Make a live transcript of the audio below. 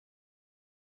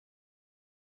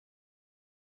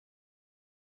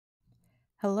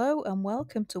Hello and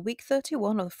welcome to week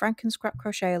 31 of the FrankenScrap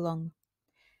Crochet Along.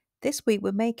 This week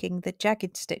we're making the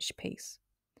Jagged stitch piece.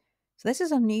 So this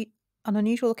is an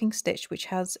unusual looking stitch which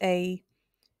has a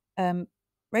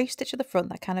raised stitch at the front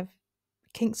that kind of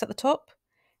kinks at the top,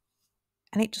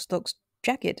 and it just looks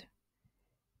jagged.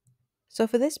 So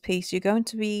for this piece you're going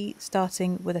to be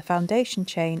starting with a foundation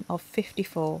chain of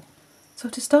 54. So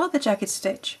to start the Jagged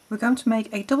stitch we're going to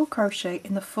make a double crochet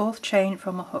in the 4th chain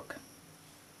from a hook.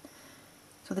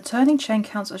 So the turning chain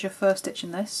counts as your first stitch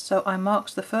in this, so I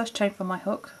marked the first chain from my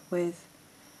hook with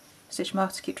a stitch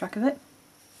marker to keep track of it.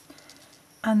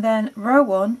 And then row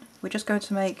 1, we're just going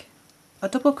to make a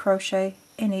double crochet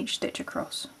in each stitch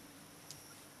across.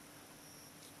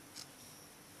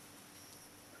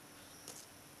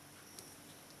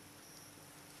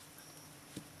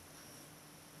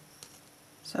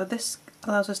 So this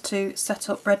allows us to set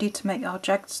up ready to make our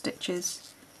jagged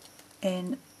stitches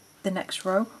in the next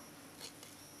row.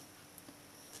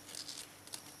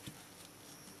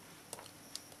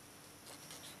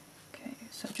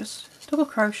 So just double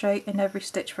crochet in every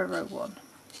stitch for row 1.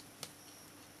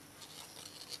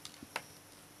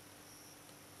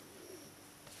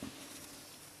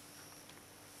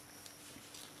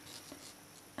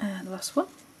 And the last one.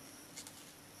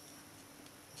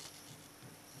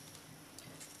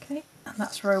 Okay, and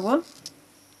that's row 1.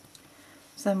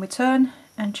 So then we turn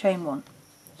and chain 1.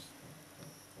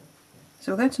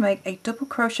 So we're going to make a double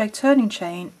crochet turning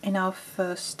chain in our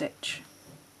first stitch.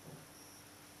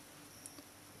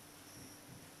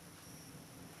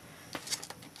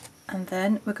 And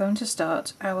then we're going to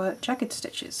start our jagged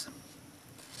stitches.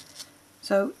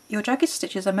 So your jagged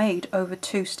stitches are made over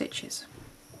 2 stitches.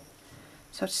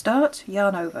 So to start,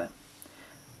 yarn over.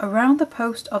 Around the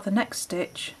post of the next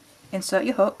stitch, insert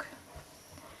your hook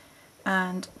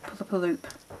and pull up a loop.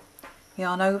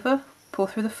 Yarn over, pull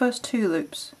through the first 2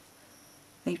 loops.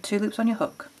 Leave 2 loops on your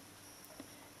hook.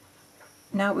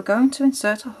 Now we're going to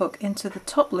insert a hook into the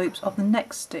top loops of the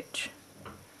next stitch.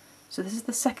 So this is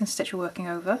the 2nd stitch we're working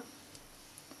over.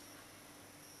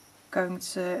 Going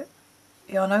to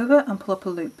yarn over and pull up a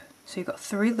loop. So you've got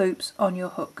 3 loops on your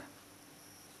hook.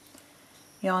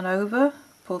 Yarn over,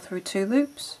 pull through 2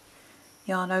 loops,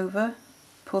 yarn over,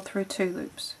 pull through 2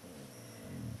 loops.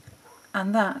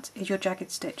 And that is your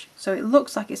jagged stitch. So it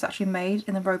looks like it's actually made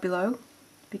in the row below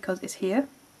because it's here.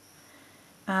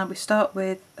 And we start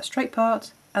with a straight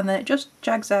part and then it just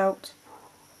jags out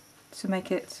to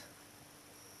make it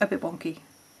a bit wonky.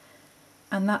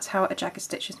 And that's how a jagged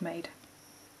stitch is made.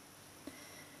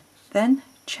 Then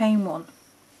chain 1.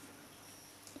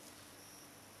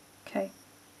 Okay,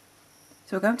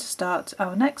 so we're going to start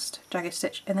our next jagged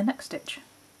stitch in the next stitch.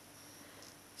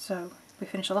 So we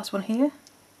finish the last one here,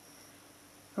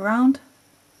 around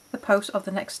the post of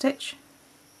the next stitch,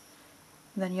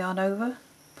 then yarn over,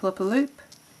 pull up a loop,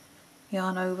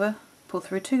 yarn over, pull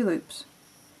through 2 loops.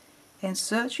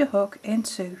 Insert your hook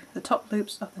into the top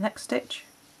loops of the next stitch,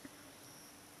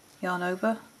 yarn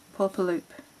over, pull up a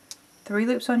loop. 3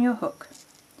 loops on your hook,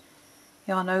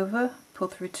 yarn over, pull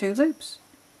through 2 loops,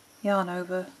 yarn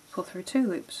over, pull through 2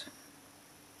 loops,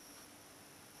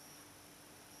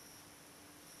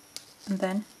 and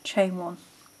then chain 1,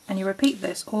 and you repeat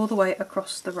this all the way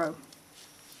across the row.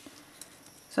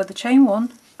 So the chain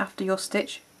 1 after your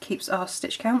stitch keeps our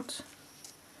stitch count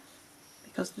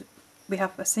because we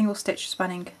have a single stitch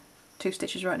spanning 2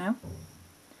 stitches right now,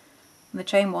 and the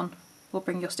chain 1 will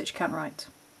bring your stitch count right.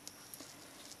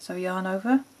 So yarn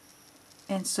over,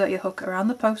 insert your hook around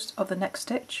the post of the next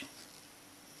stitch,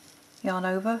 yarn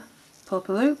over, pull up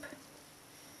a loop,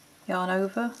 yarn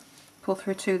over, pull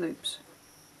through 2 loops.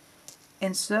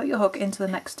 Insert your hook into the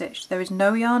next stitch. There is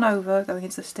no yarn over going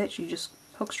into the stitch, you just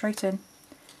hook straight in.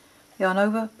 Yarn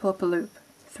over, pull up a loop.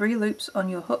 3 loops on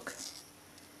your hook,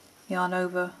 yarn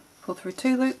over, pull through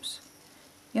 2 loops,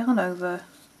 yarn over,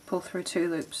 pull through 2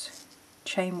 loops,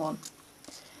 chain 1.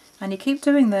 And you keep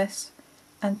doing this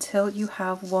until you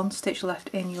have 1 stitch left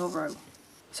in your row.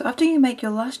 So after you make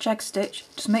your last jagged stitch,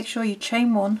 just make sure you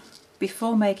chain 1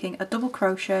 before making a double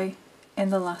crochet in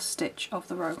the last stitch of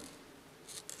the row.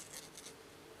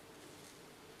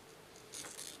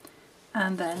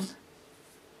 And then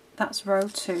that's row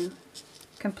 2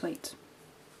 complete.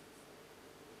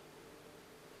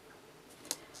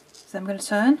 So I'm going to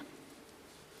turn,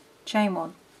 chain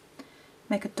 1,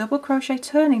 make a double crochet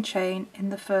turning chain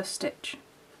in the first stitch.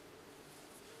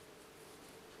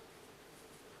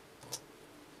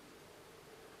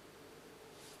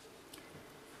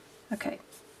 Okay,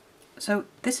 so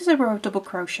this is a row of double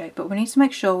crochet, but we need to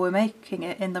make sure we're making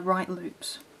it in the right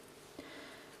loops.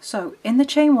 So in the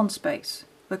chain 1 space,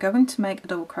 we're going to make a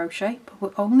double crochet, but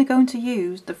we're only going to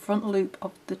use the front loop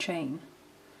of the chain.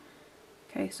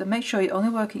 Okay, so make sure you're only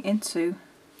working into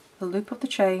the loop of the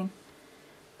chain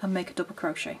and make a double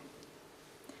crochet.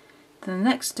 Then the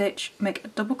next stitch, make a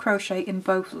double crochet in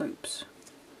both loops.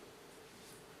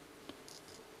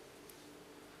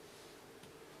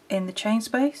 In the chain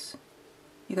space,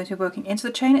 you're going to be working into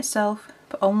the chain itself,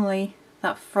 but only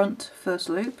that front first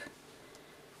loop,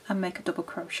 and make a double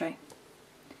crochet.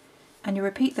 And you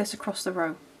repeat this across the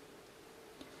row,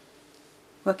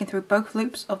 working through both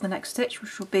loops of the next stitch,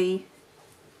 which will be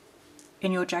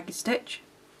in your jagged stitch.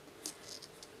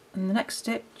 And the next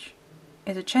stitch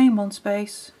is a chain one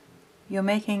space. You're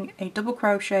making a double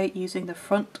crochet using the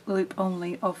front loop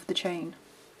only of the chain.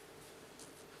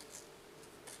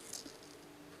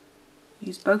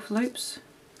 Use both loops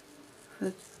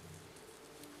for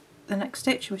the next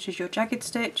stitch, which is your jagged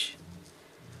stitch,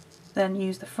 then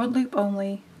use the front loop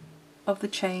only of the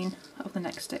chain of the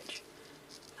next stitch,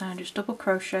 and just double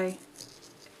crochet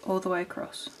all the way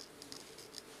across.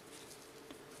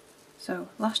 So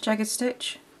last jagged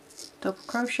stitch, double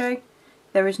crochet.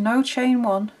 There is no chain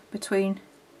one between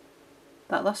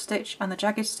that last stitch and the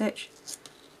jagged stitch,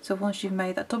 so once you've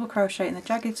made that double crochet in the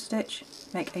jagged stitch,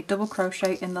 make a double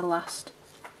crochet in the last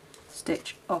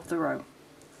stitch of the row,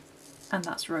 and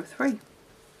that's row 3.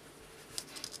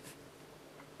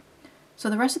 So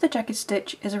the rest of the jagged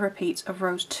stitch is a repeat of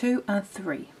rows 2 and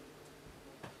 3.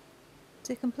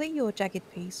 To complete your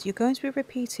jagged piece, you're going to be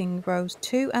repeating rows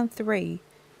 2 and 3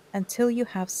 until you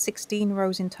have 16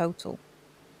 rows in total.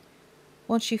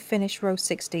 Once you've finished row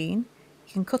 16,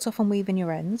 you can cut off and weave in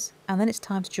your ends, and then it's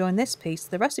time to join this piece to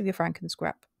the rest of your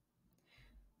FrankenScrap.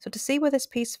 So to see where this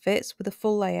piece fits with the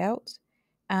full layout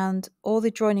and all the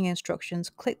joining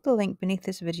instructions, click the link beneath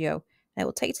this video and it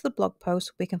will take you to the blog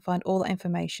post where you can find all that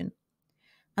information.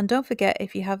 And don't forget,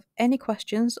 if you have any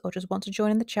questions or just want to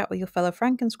join in the chat with your fellow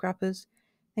FrankenScrappers,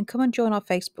 then come and join our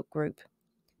Facebook group.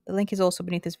 The link is also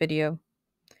beneath this video.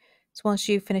 So once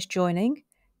you've finished joining,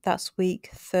 that's week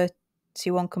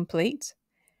 31 complete,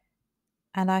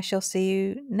 and I shall see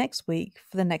you next week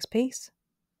for the next piece.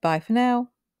 Bye for now.